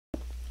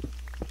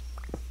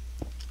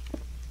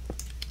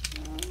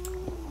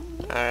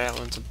Alright, that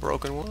one's a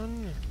broken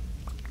one.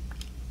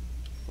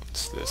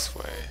 What's this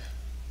way?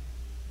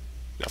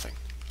 Nothing.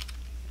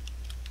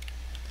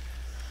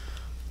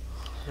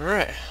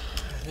 Alright,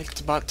 I think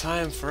it's about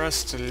time for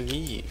us to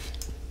leave.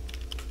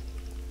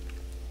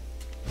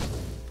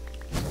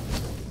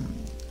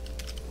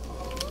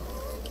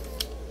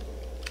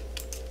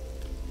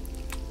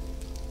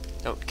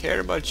 Don't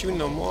care about you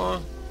no more.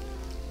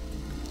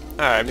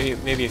 Alright,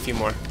 maybe a few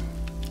more.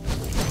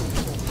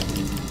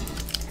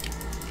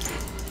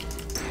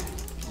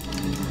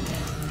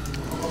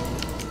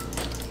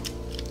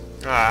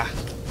 Ah.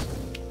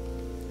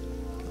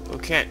 People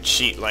can't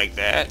cheat like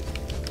that.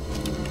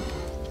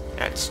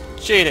 That's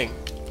cheating.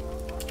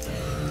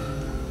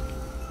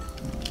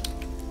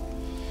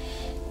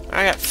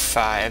 I got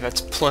 5.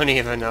 That's plenty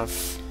of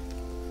enough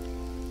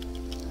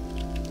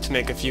to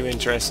make a few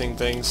interesting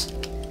things.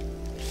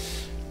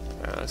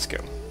 Let's go.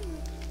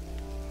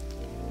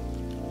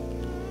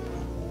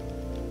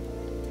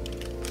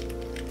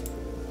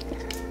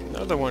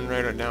 Another one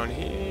right down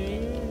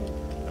here.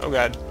 Oh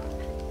god.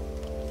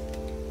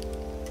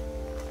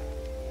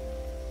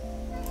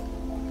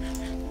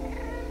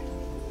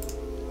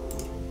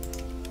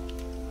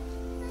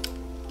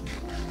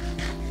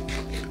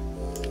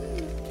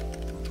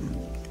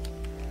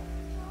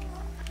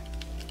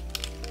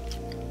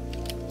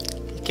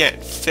 You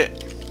can't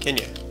fit, can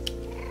you?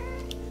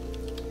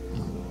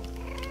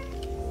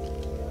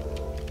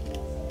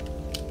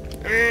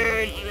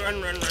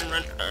 Run, run, run,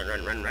 run,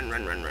 run, run, run,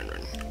 run, run, run,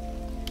 run.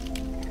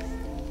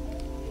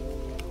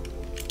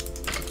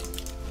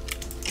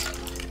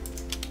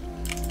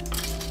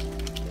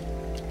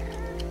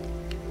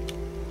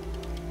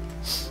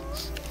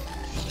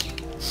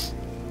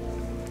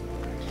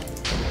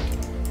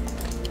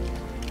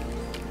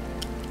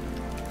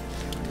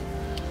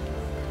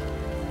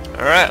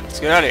 Alright, let's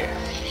get out of here.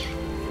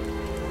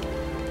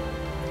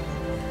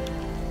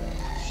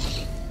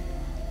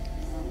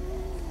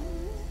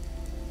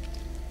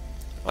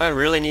 All I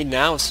really need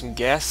now is some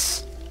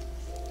gas.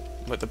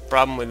 But the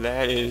problem with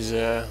that is,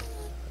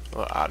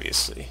 well,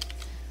 obviously,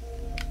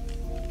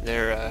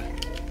 they're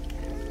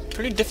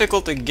pretty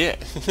difficult to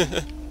get.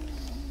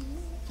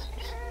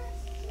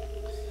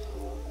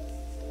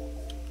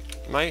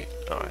 Oh,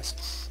 I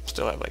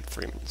still have like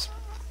 3 minutes.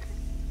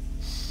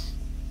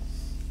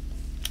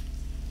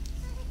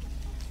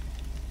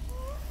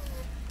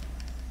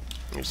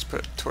 Let me just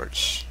put a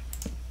torch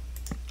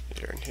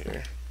here and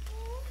here.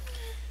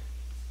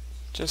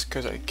 Just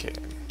because I can.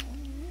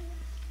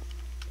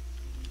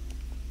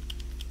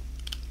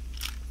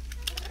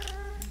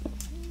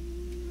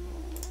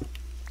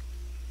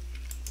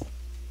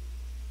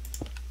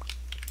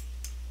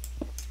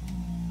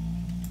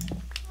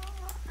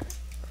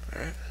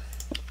 Alright.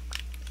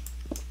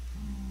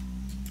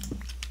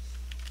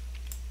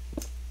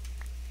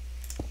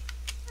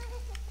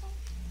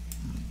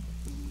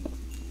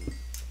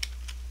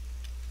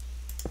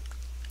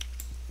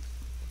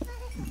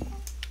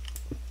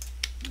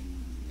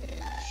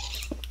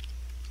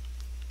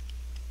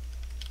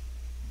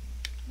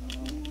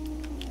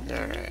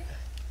 Alright.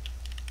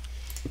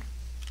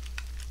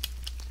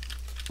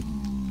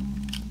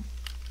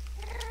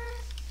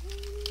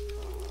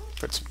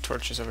 Put some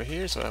torches over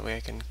here so that way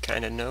I can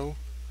kind of know.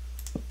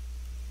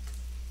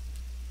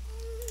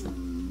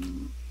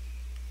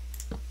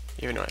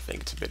 Even though I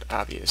think it's a bit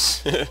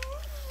obvious.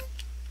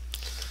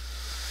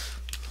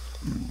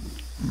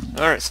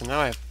 Alright, so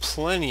now I have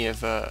plenty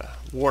of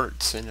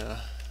warts and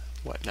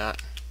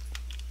whatnot.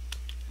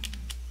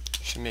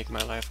 Should make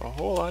my life a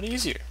whole lot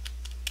easier.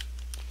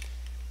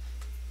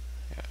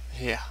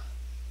 Yeah.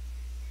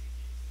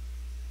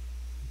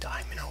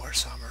 Diamond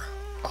horse armor.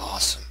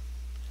 Awesome.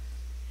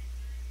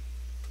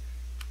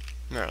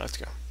 Alright, let's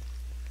go.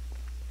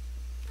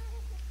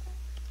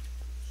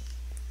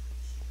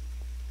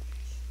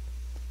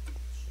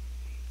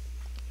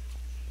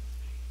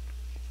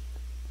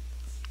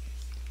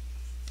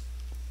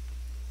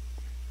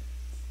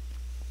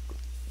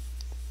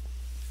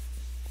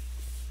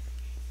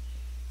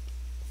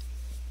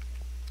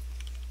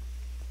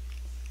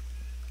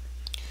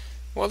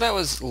 Well, that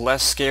was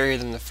less scary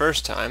than the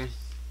first time.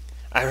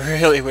 I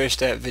really wish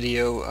that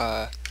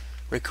video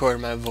recorded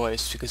my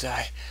voice because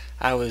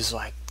I was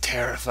like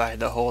terrified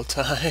the whole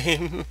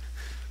time.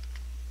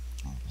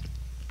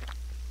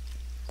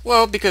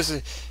 Well,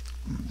 because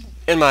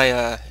in my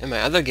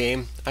other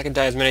game, I can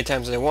die as many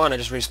times as I want. I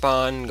just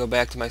respawn, go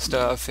back to my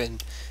stuff,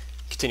 and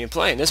continue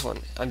playing. This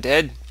one, I'm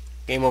dead,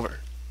 game over,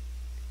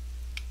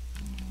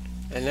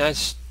 and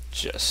that's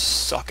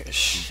just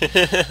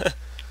suckish.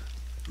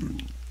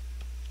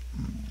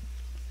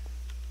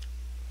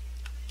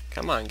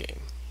 Come on,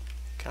 game.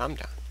 Calm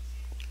down.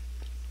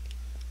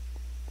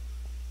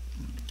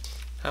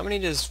 How many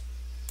does...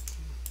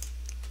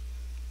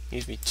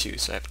 Needs me 2,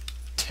 so I have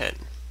 10.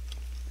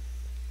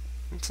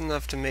 That's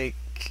enough to make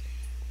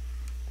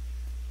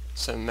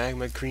some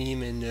magma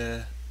cream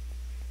and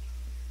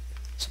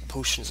some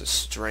potions of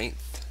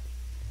strength.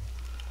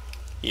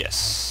 Yes.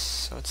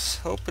 So let's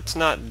hope it's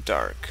not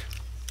dark.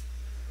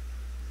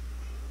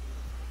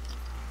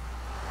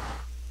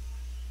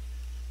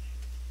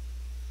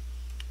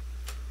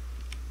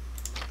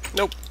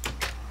 Nope.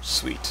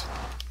 Sweet.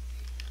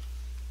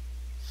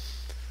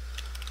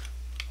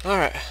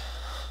 Alright.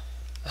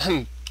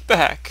 I'm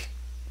back.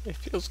 It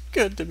feels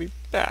good to be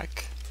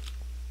back.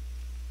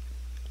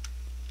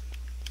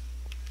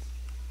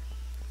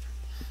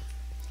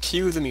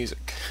 Cue the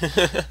music.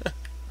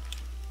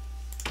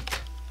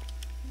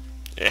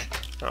 Eh.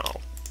 Oh.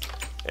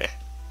 Eh.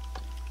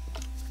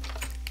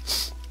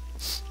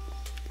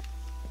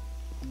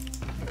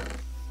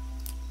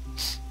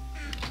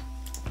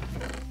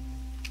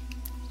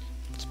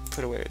 Let's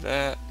put away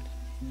that.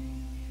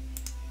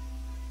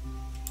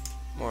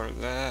 More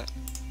of that.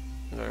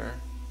 There.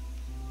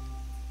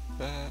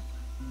 That.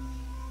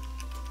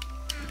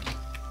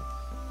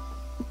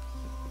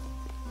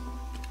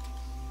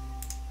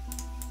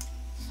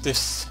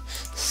 This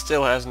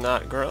still has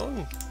not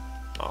grown.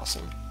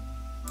 Awesome.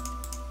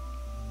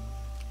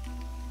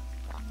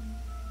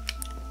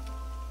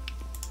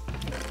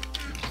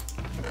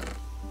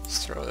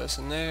 Let's throw this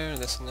in there,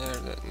 this in there,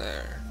 that in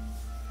there.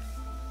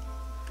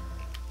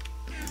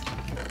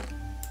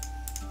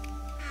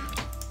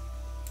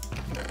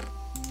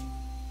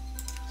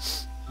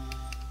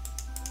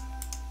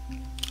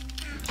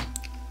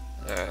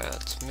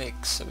 Let's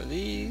make some of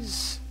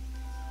these.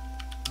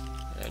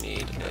 I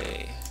need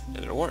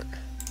another wart.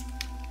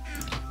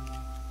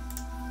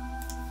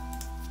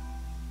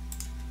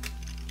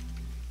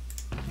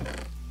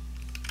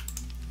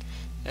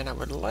 And I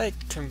would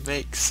like to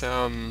make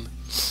some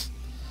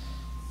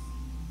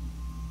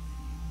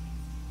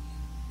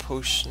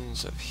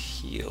potions of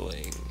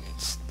healing.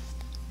 It's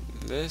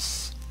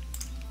this.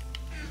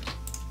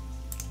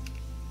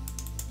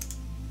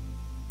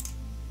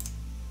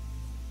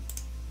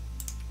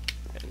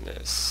 And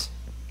this.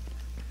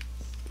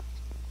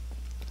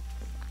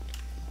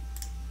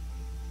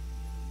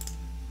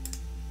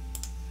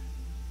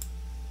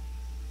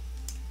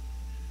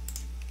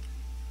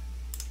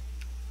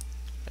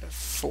 I have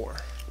 4.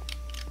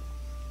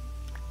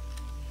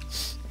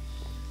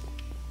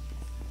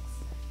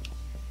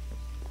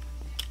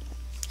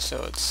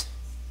 So it's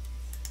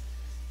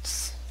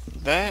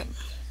that.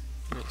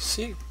 Let me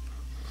see.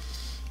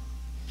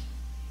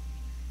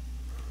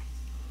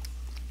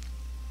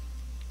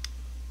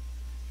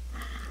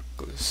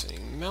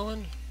 Glistening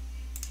melon.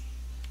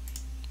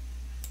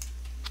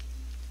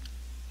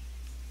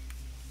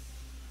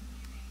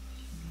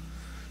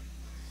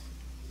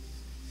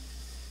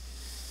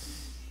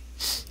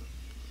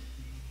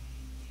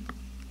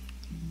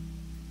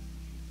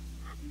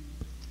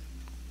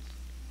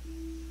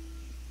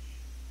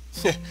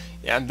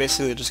 Yeah, I'm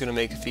basically just gonna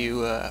make a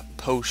few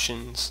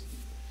potions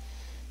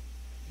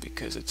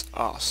because it's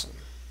awesome.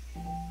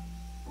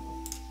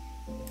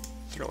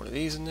 Throw one of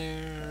these in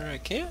there. I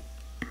can't.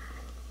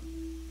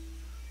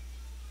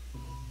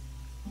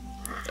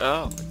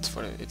 Oh, it's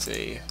funny. It's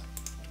a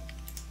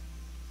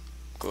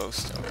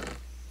glowstone.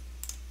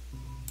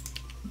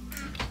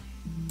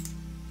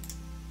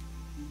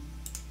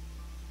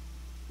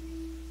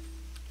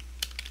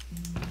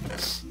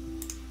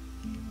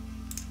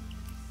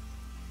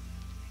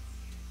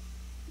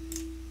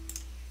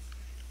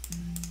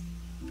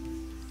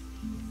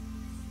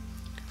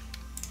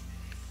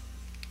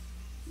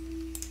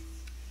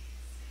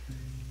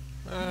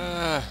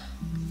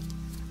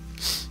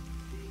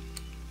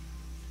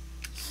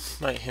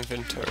 My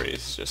inventory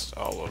is just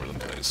all over the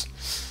place.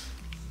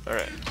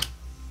 Alright.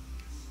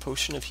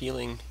 Potion of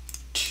healing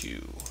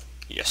 2.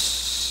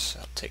 Yes,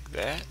 I'll take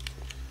that.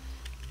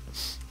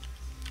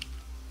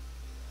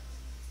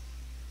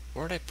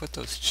 Where'd I put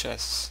those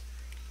chests?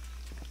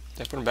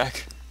 Did I put them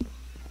back?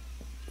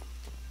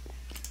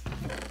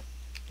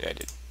 Yeah, I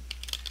did.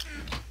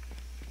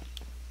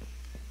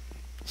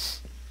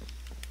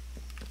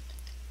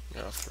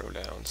 I'll throw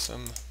down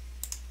some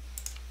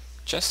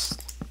chests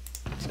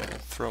so I can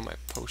throw my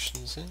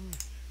potions in.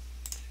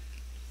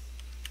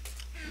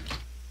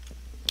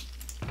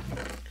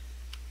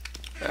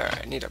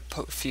 Alright, I need a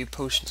few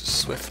potions of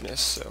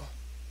swiftness, so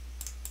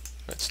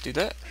let's do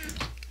that.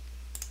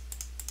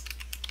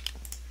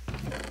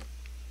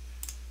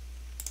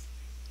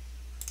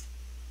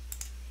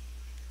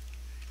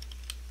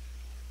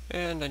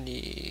 And I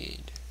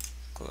need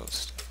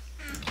glowstone.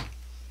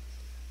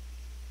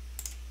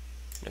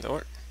 Another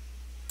wart.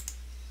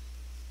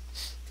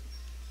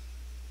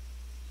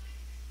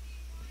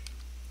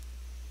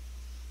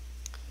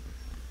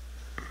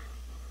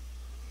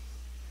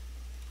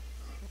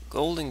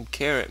 Golden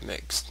carrot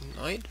makes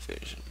night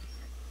vision.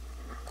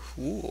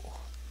 Cool.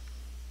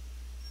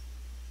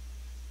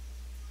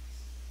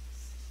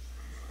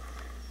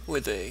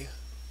 With a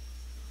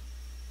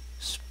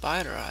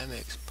spider eye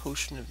makes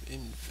potion of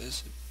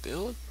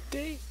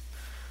invisibility.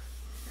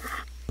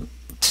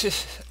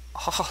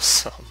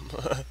 Awesome.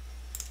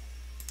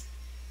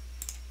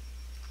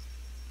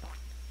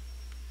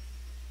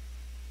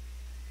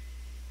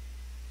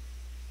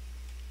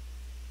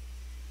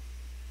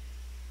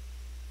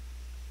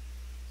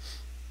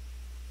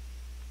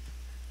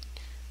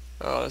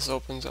 Oh, this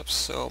opens up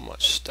so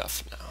much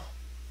stuff now.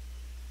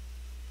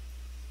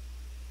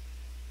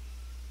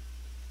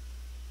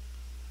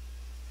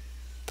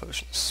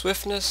 Potion of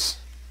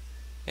swiftness.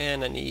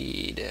 And I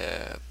need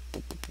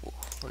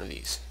one of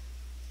these.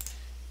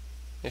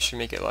 This should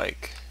make it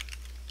like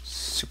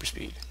super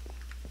speed.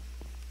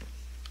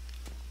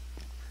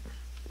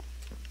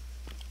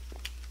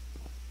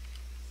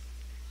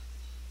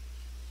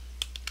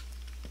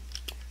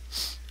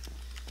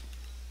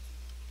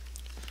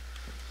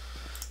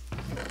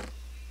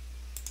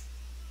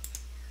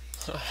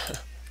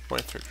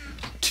 Went through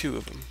 2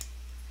 of them.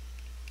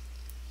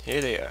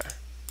 Here they are.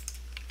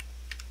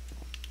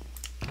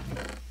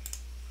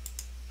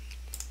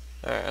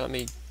 Alright, let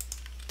me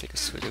take a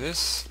swig of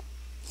this.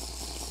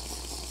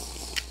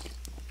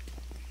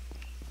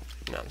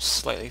 Now I'm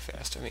slightly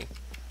faster. I mean,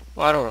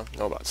 well, I don't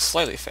know about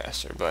slightly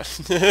faster, but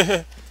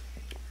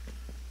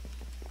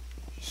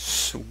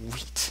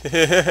sweet.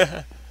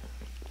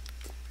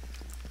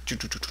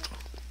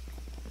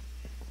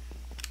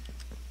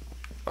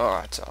 Oh,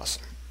 that's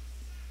awesome.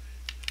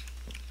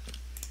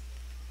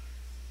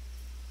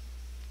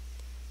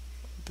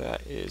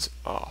 That is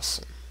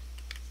awesome.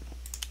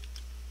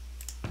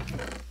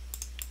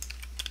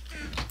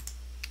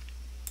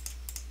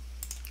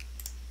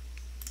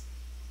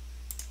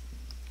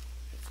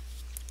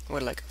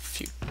 What, like a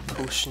few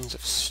potions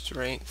of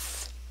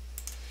strength?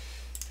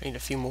 I need a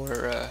few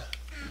more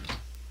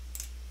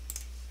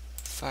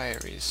fire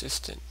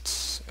resistant,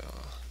 so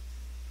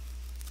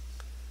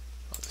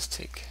I'll just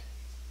take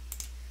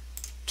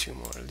 2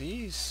 more of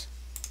these.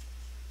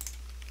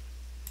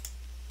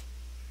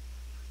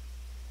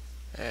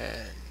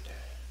 And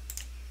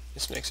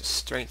this makes a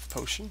strength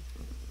potion.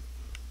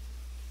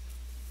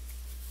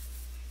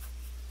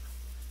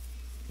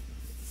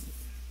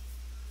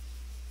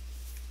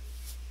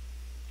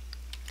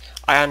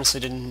 I honestly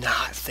did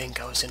not think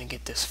I was going to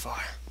get this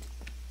far.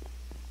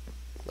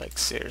 Like,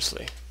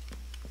 seriously.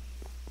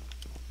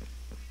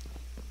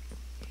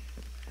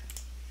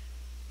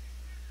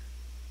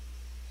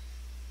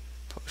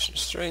 Potion of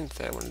strength,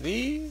 add one of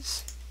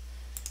these.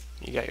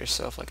 You got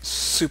yourself like a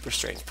super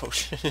strength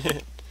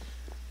potion.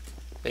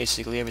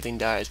 Basically everything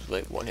dies with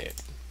like 1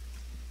 hit.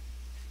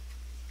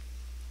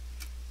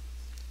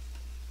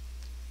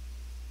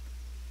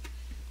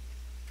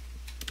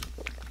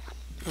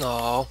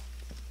 Oh,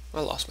 I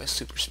lost my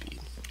super speed.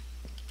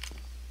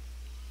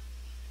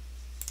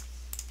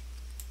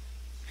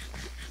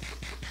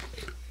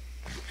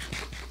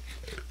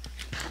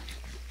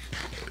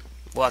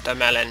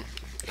 Watermelon.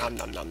 Nom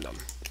nom nom nom.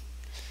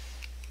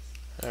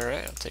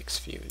 Alright, I'll take a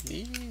few of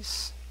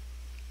these.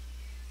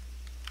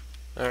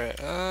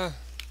 Alright, let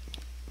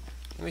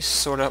me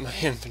sort out my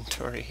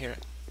inventory here.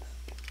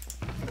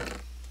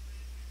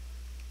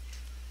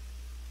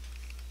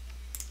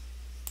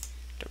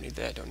 Don't need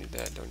that, don't need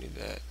that, don't need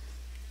that.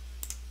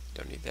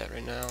 Don't need that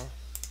right now.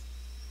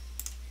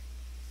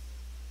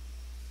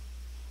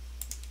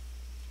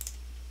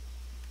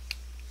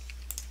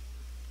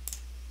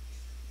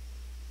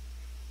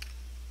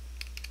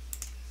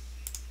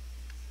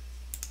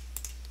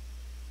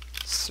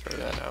 Let's throw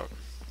that out.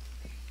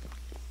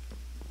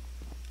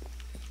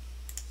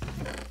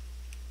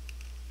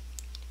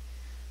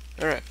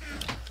 Alright.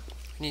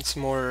 We need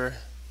some more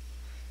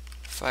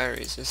fire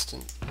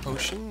resistant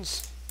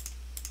potions.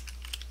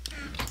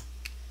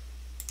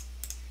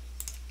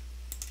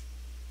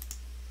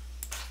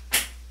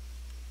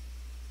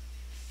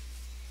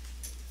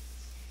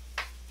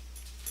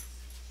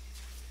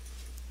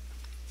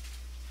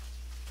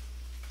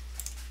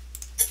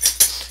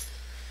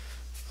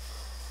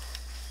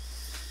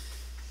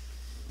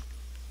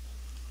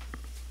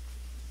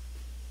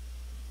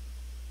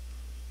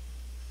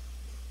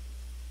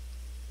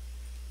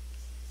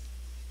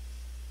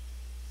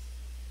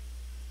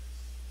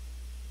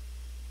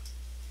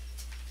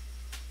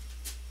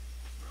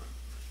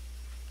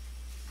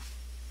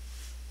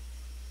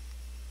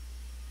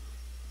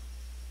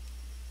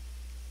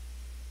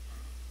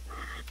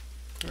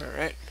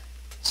 Alright.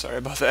 Sorry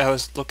about that. I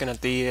was looking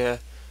at the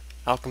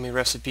alchemy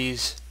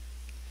recipes.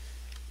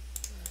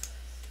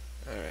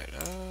 Alright,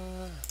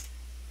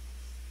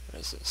 what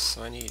is this?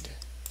 So I need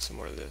some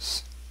more of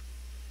this.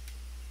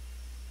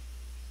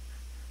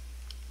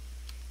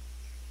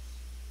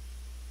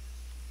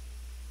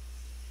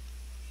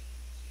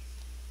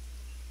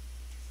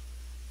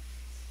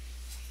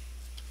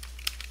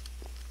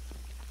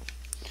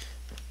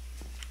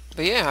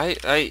 But yeah,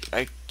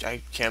 I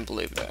can't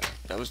believe that.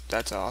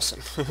 That's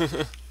awesome.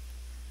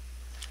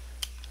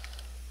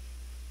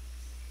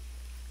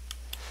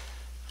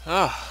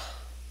 Ah,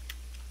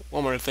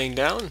 one more thing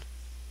down.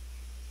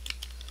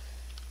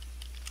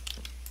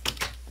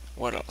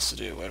 What else to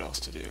do? What else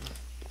to do?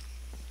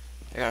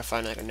 I gotta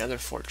find like another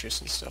fortress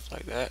and stuff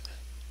like that.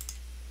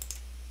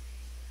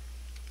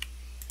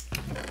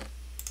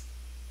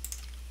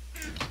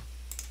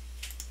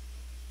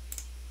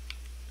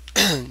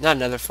 Not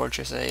another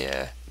fortress,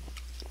 a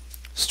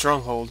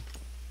stronghold.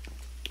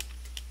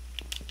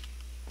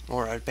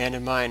 Or an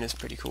abandoned mine is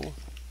pretty cool.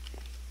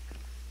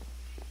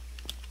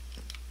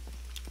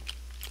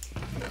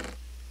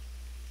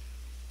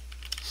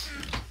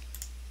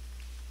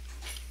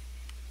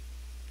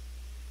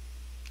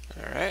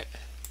 Alright,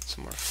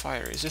 some more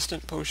fire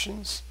resistant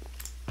potions.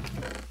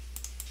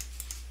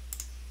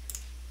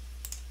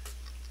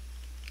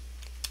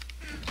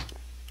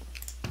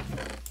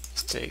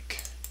 sake.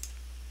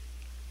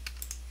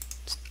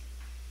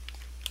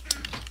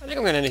 I think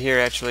I'm going to end it here,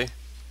 actually.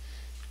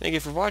 Thank you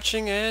for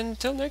watching, and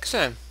until next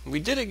time. We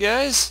did it,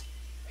 guys!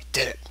 We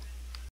did it!